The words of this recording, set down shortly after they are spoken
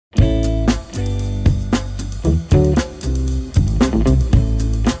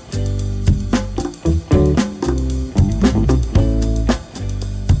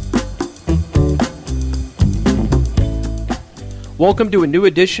Welcome to a new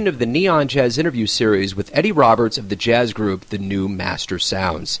edition of the Neon Jazz interview series with Eddie Roberts of the jazz group The New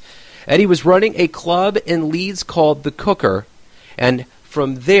Mastersounds. Eddie was running a club in Leeds called The Cooker, and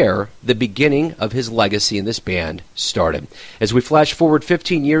from there, the beginning of his legacy in this band started. As we flash forward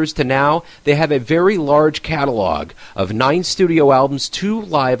 15 years to now, they have a very large catalog of 9 studio albums, 2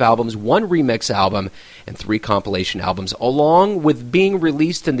 live albums, 1 remix album, and 3 compilation albums, along with being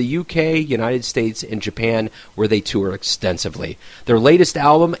released in the UK, United States, and Japan, where they tour extensively. Their latest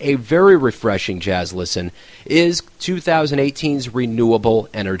album, a very refreshing jazz listen, is 2018's Renewable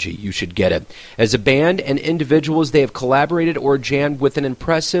Energy. You should get it. As a band and individuals, they have collaborated or jammed with an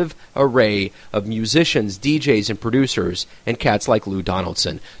impressive array of musicians, DJs, and producers, and cats like Lou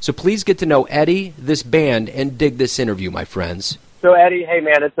Donaldson. So please get to know Eddie, this band, and dig this interview, my friends. So, Eddie, hey,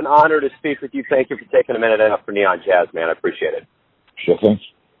 man, it's an honor to speak with you. Thank you for taking a minute out for Neon Jazz, man. I appreciate it. Sure thing.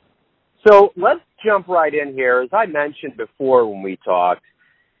 So let's jump right in here. As I mentioned before when we talked,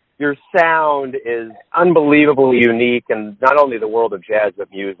 your sound is unbelievably unique, and not only the world of jazz, but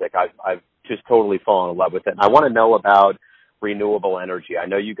music. I've just totally fallen in love with it. And I want to know about Renewable Energy. I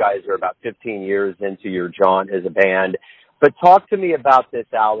know you guys are about 15 years into your jaunt as a band, but talk to me about this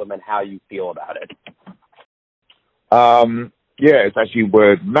album and how you feel about it. Yeah, it's actually,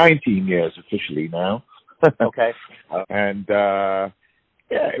 we're 19 years officially now. Okay. And, yeah,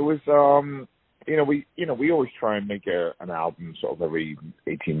 it was, we always try and make an album sort of every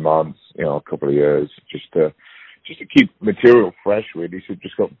 18 months, a couple of years, just to keep material fresh, really. So we've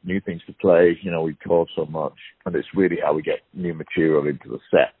just got new things to play. We tour so much, and it's really how we get new material into the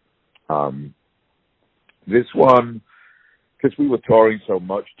set. This one, because we were touring so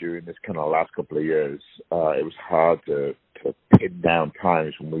much during this kind of last couple of years, it was hard to pin down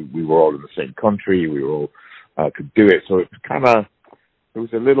times when we were all in the same country. We were all could do it. So it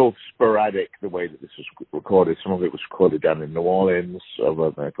was a little sporadic the way that this was recorded. Some of it was recorded down in New Orleans over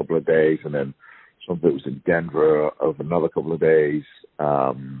a couple of days, and then some of it was in Denver over another couple of days.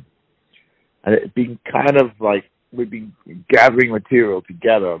 And it'd been kind of like we've been gathering material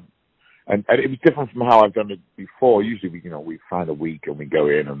together. And it was different from how I've done it before. Usually, we find a week and we go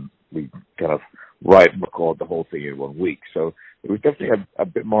in and we kind of write and record the whole thing in 1 week. So it was definitely a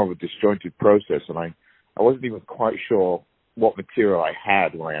bit more of a disjointed process, and I wasn't even quite sure what material I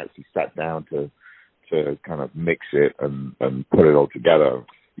had when I actually sat down to kind of mix it and put it all together.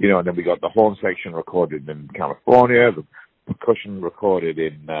 And then we got the horn section recorded in California, the percussion recorded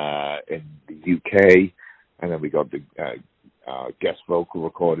in the UK, and then we got the guest vocal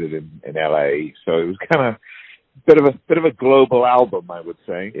recorded in LA. So it was kind of a bit of a global album, I would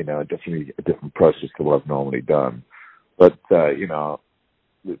say. Definitely a different process to what I've normally done. But the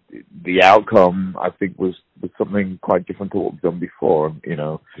outcome, I think, was something quite different to what we've done before.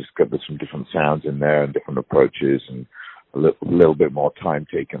 Just got some different sounds in there and different approaches, and a little bit more time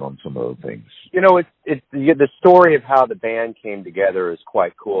taken on some of the things. It's the story of how the band came together is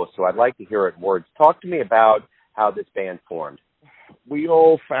quite cool. So I'd like to hear it in words. Talk to me about how this band formed. We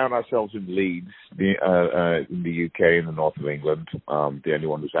all found ourselves in Leeds, in the UK, in the north of England. The only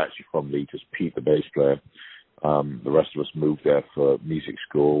one who's actually from Leeds is Pete, the bass player. The rest of us moved there for music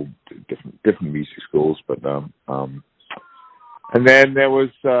school, different music schools. But and then there was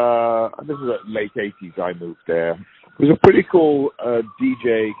this was at late '80s. I moved there. It was a pretty cool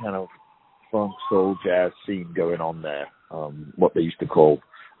DJ kind of funk soul jazz scene going on there. What they used to call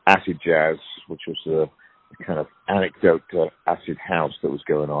acid jazz, which was the kind of anecdote to acid house that was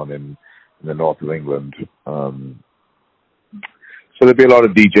going on in the north of England. So there'd be a lot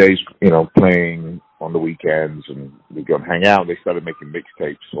of DJs, playing on the weekends, and we'd go and hang out. They started making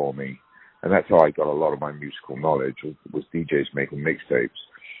mixtapes for me, and that's how I got a lot of my musical knowledge, was DJs making mixtapes.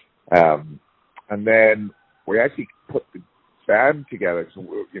 And then we actually put the band together. So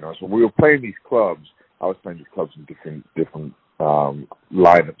we were playing these clubs. I was playing these clubs in different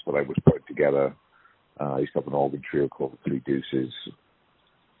lineups that I was putting together. I used to have an organ trio called the Three Deuces.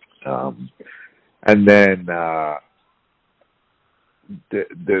 And then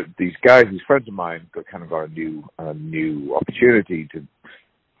these guys, these friends of mine, got a new opportunity to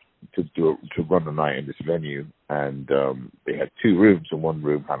run the night in this venue, and they had 2 rooms, and one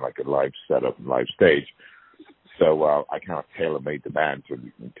room had like a live setup and live stage. So I kind of tailor-made the band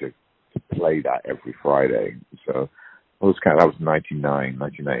to play that every Friday. So that was 1999.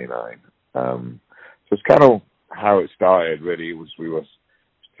 So it's kind of how it started, really. We were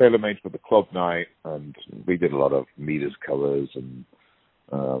tailor-made for the club night, and we did a lot of Meters covers and,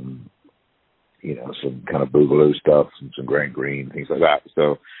 some kind of Boogaloo stuff, some Grant Green, things like that.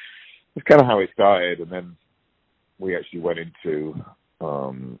 So it's kind of how it started, and then we actually went into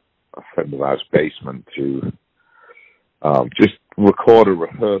a friend of ours' basement to just record a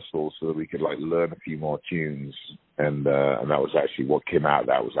rehearsal so that we could like learn a few more tunes, and that was actually what came out.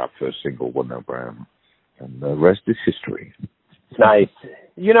 That was our first single, One No Brown, and the rest is history. Nice.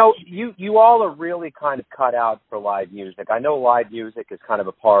 You know, you all are really kind of cut out for live music. I know live music is kind of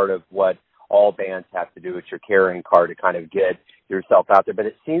a part of what all bands have to do. It's your carrying card to kind of get yourself out there. But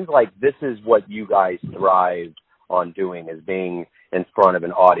it seems like this is what you guys thrive on doing, is being in front of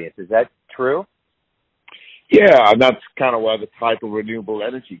an audience. Is that true? Yeah, and that's kind of where the title Renewable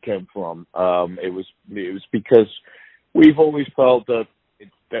Energy came from. It was because we've always felt that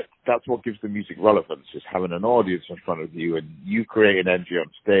that's what gives the music relevance, is having an audience in front of you, and you create an energy on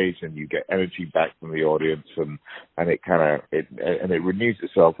stage, and you get energy back from the audience, and it kind of it renews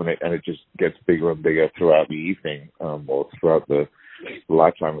itself, and it just gets bigger and bigger throughout the evening, or throughout the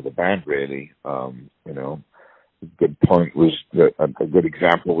lifetime of the band, really. You know, a good point was that a good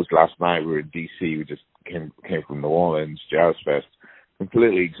example was last night. We were in DC. We just came from New Orleans Jazz Fest,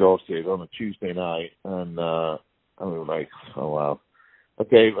 completely exhausted on a Tuesday night, and we were like, oh wow.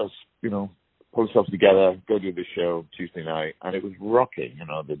 Okay, let's, pull ourselves together, go do the show Tuesday night. And it was rocking,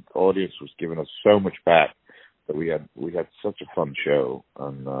 the audience was giving us so much back that we had such a fun show.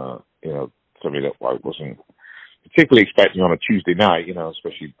 And, something that I wasn't particularly expecting on a Tuesday night,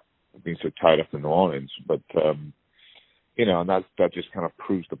 especially being so tied up in New Orleans. But, and that just kind of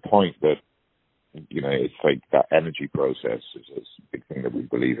proves the point that, it's like that energy process is a big thing that we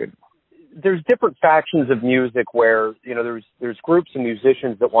believe in. There's different factions of music where, there's groups and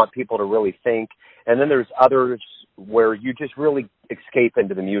musicians that want people to really think, and then there's others where you just really escape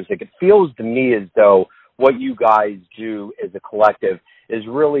into the music. It feels to me as though what you guys do as a collective is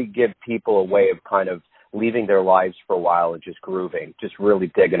really give people a way of kind of leaving their lives for a while and just grooving, just really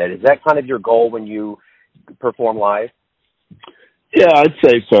digging it. Is that kind of your goal when you perform live? Yeah, I'd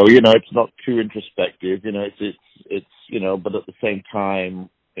say so. It's not too introspective, it's but at the same time,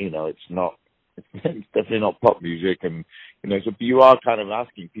 it's definitely not pop music, and so you are kind of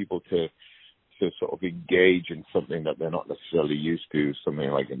asking people to sort of engage in something that they're not necessarily used to, something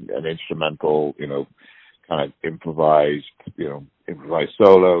like an instrumental, kind of improvised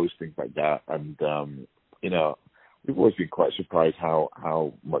solos, things like that. And we've always been quite surprised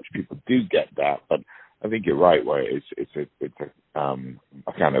how much people do get that. But I think you're right, where it's a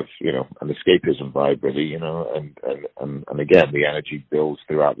kind of an escapism vibe, really, and again, the energy builds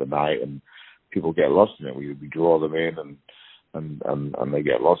throughout the night, and people get lost in it. We draw them in, and they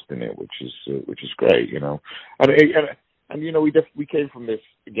get lost in it, which is great, and we came from this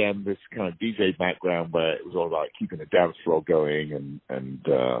kind of DJ background where it was all about keeping the dance floor going, and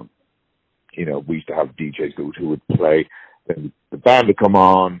we used to have DJs who would play, then the band would come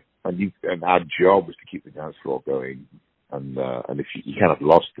on. And our job was to keep the dance floor going, and if you kind of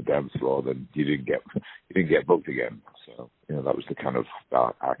lost the dance floor, then you didn't get booked again. So that was the kind of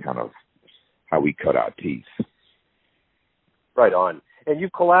our kind of how we cut our teeth. Right on. And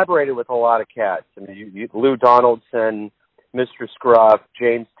you've collaborated with a lot of cats. I mean, you Lou Donaldson, Mr. Scruff,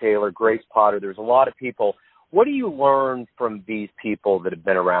 James Taylor, Grace Potter. There's a lot of people. What do you learn from these people that have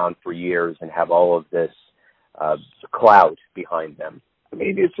been around for years and have all of this clout behind them? I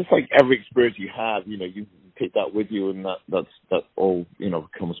mean, it's just like every experience you have, you take that with you, and that all,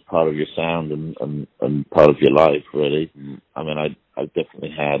 becomes part of your sound and part of your life, really. I mean, I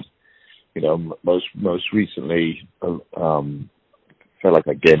definitely had, most recently, felt like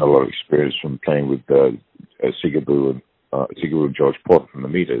I gained a lot of experience from playing with Sigaboo and George Porter from the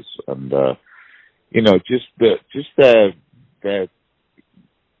Meters, and just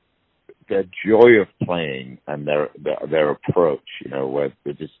their joy of playing and their approach, where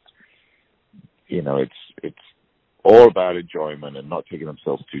they're just, it's all about enjoyment and not taking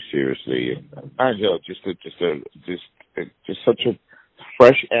themselves too seriously, and just such a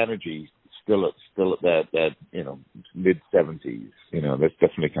fresh energy still at that mid 70s. That's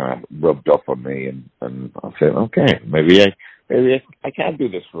definitely kind of rubbed off on me, and I said, okay, maybe I can do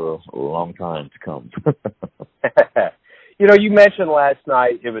this for a long time to come. You mentioned last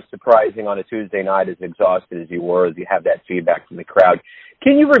night it was surprising on a Tuesday night, as exhausted as you were, as you have that feedback from the crowd.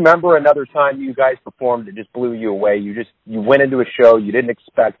 Can you remember another time you guys performed that just blew you away? You went into a show, you didn't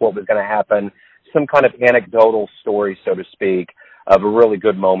expect what was going to happen, some kind of anecdotal story, so to speak, of a really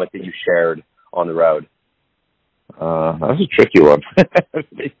good moment that you shared on the road? That's a tricky one.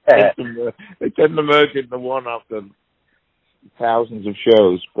 They tend to merge into one after thousands of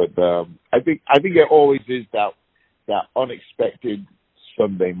shows, but I think it always is that unexpected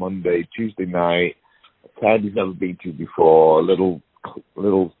Sunday, Monday, Tuesday night, a town you've never been to before, a little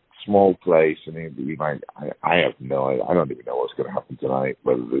small place, and you'd be like, I don't even know what's going to happen tonight,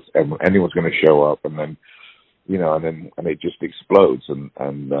 whether anyone's going to show up, and then and it just explodes, and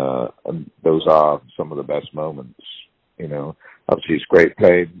those are some of the best moments. Obviously it's great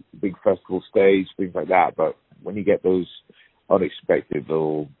playing big festival stage, things like that, but when you get those unexpected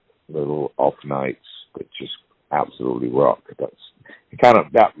little off nights that just absolutely rock,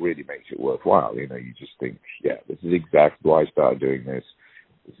 that really makes it worthwhile. You just think, yeah, this is exactly why I started doing this.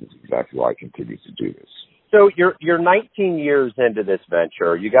 This is exactly why I continue to do this. So you're 19 years into this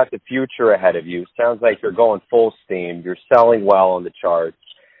venture. You got the future ahead of you. Sounds like you're going full steam. You're selling well on the charts.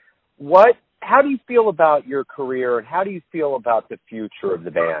 How do you feel about your career, and how do you feel about the future of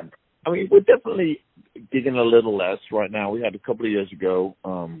the band? I mean, we're definitely gigging a little less right now. We had a couple of years ago,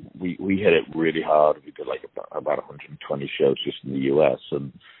 we hit it really hard. We did like about 120 shows just in the U.S.,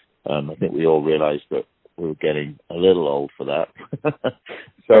 and I think we all realized that we were getting a little old for that.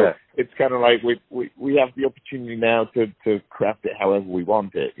 So yeah. It's kind of like we have the opportunity now to craft it however we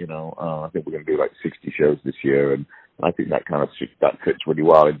want it. I think we're going to do like 60 shows this year, and I think that fits really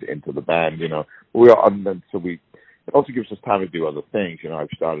well into the band. It also gives us time to do other things. I've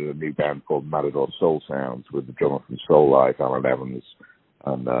started a new band called Mastersounds with the drummer from Soul Life, Alan Evans,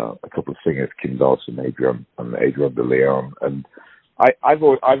 and a couple of singers, Kim Dawson, Adrian De Leon. And I've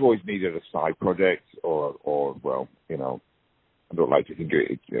always needed a side project, or I don't like to think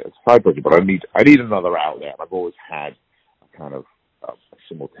it's a side project, but I need another outlet. I've always had a kind of a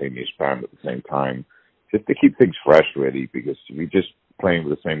simultaneous band at the same time, just to keep things fresh, really, because if you're just playing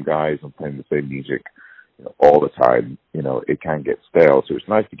with the same guys and playing the same music all the time, it can get stale. So it's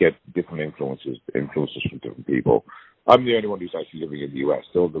nice to get different influences from different people. I'm the only one who's actually living in the US.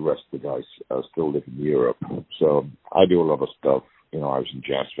 Still, the rest of the guys still live in Europe. So I do a lot of stuff. I was in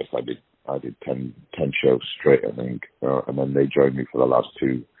Jazz Fest. I did 10 shows straight, I think, and then they joined me for the last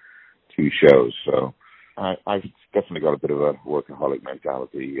two shows. So I've definitely got a bit of a workaholic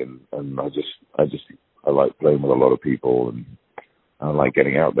mentality, and I like playing with a lot of people, and I like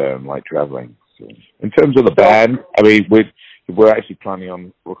getting out there and like traveling. So in terms of the band, I mean, we're actually planning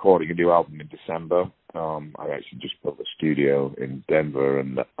on recording a new album in December. I actually just built a studio in Denver,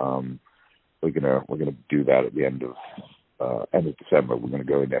 and we're gonna do that at the end of December. We're gonna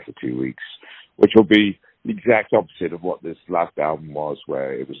go in there for 2 weeks, which will be the exact opposite of what this last album was,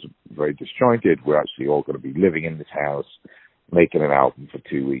 where it was very disjointed. We're actually all going to be living in this house, making an album for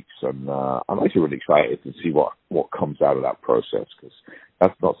 2 weeks, and I'm actually really excited to see what comes out of that process, because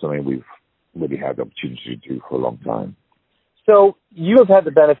that's not something we've really had the opportunity to do for a long time. So you have had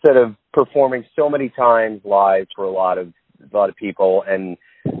the benefit of performing so many times live for a lot of people, and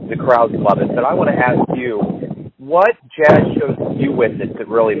the crowds love it. But I want to ask you, what jazz shows you witnessed that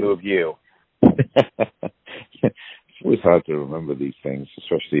really moved you? It's always hard to remember these things,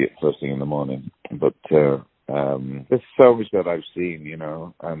 especially at first thing in the morning. But there's so much that I've seen, and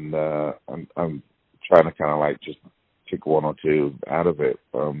I'm trying to kind of like just pick one or two out of it.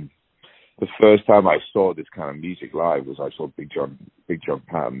 The first time I saw this kind of music live was I saw Big John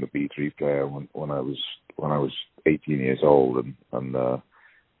Patton, the B3 player, when I was 18 years old, and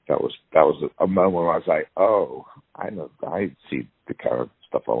that was a moment where I was like, oh, I see the kind of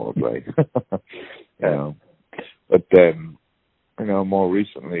stuff I want to play. But then, more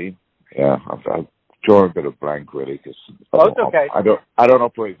recently, I've drawn a bit of blank really, because it's okay. I don't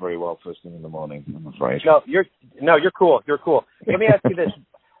operate very well first thing in the morning, I'm afraid. No, you're cool. You're cool. Let me ask you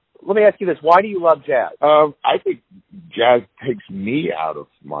this. Why do you love jazz? I think jazz takes me out of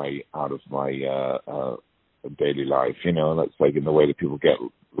my daily life. That's like in the way that people get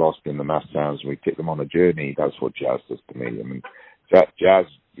lost in the Mastersounds and we take them on a journey. That's what jazz does to me. I mean, jazz.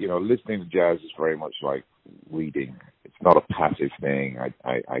 Listening to jazz is very much like reading. It's not a passive thing.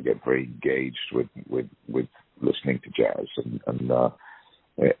 I get very engaged with listening to jazz, and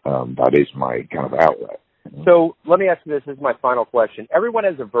that is my kind of outlet. So let me ask you this. This is my final question. Everyone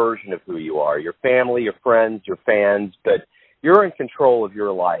has a version of who you are, your family, your friends, your fans, but you're in control of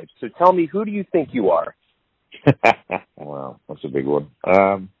your life. So tell me, who do you think you are? Wow, that's a big one.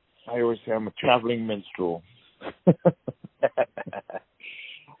 I always say I'm a traveling minstrel.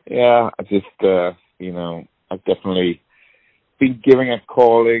 Yeah, I just, I've definitely been giving a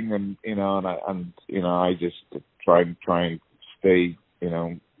calling, and I just try and stay,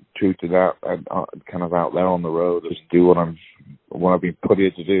 true to that, and kind of out there on the road, just do what I've been put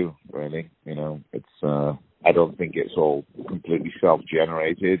here to do. Really, it's I don't think it's all completely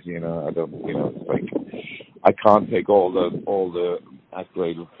self-generated. I don't, it's like I can't take all the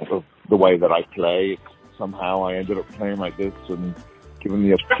accolades of the way that I play. Somehow I ended up playing like this, and given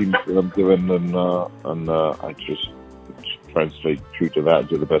the opportunity that I'm given, and I just try and stay true to that and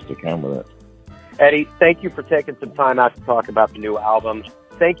do the best I can with it. Eddie, thank you for taking some time out to talk about the new album.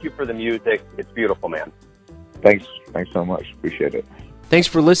 Thank you for the music. It's beautiful, man. Thanks so much. Appreciate it. Thanks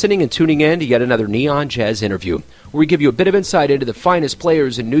for listening and tuning in to yet another Neon Jazz interview, where we give you a bit of insight into the finest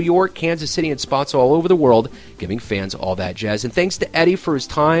players in New York, Kansas City, and spots all over the world, giving fans all that jazz. And thanks to Eddie for his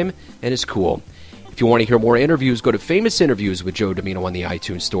time and his cool. If you want to hear more interviews, go to Famous Interviews with Joe Domino on the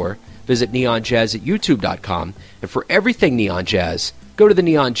iTunes Store. Visit neonjazz at youtube.com. And for everything Neon Jazz, go to the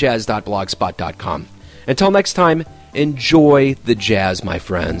neonjazz.blogspot.com. Until next time, enjoy the jazz, my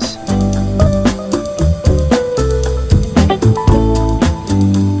friends.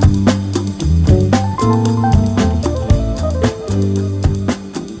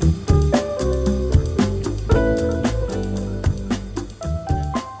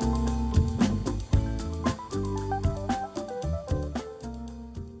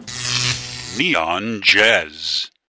 Neon Jazz.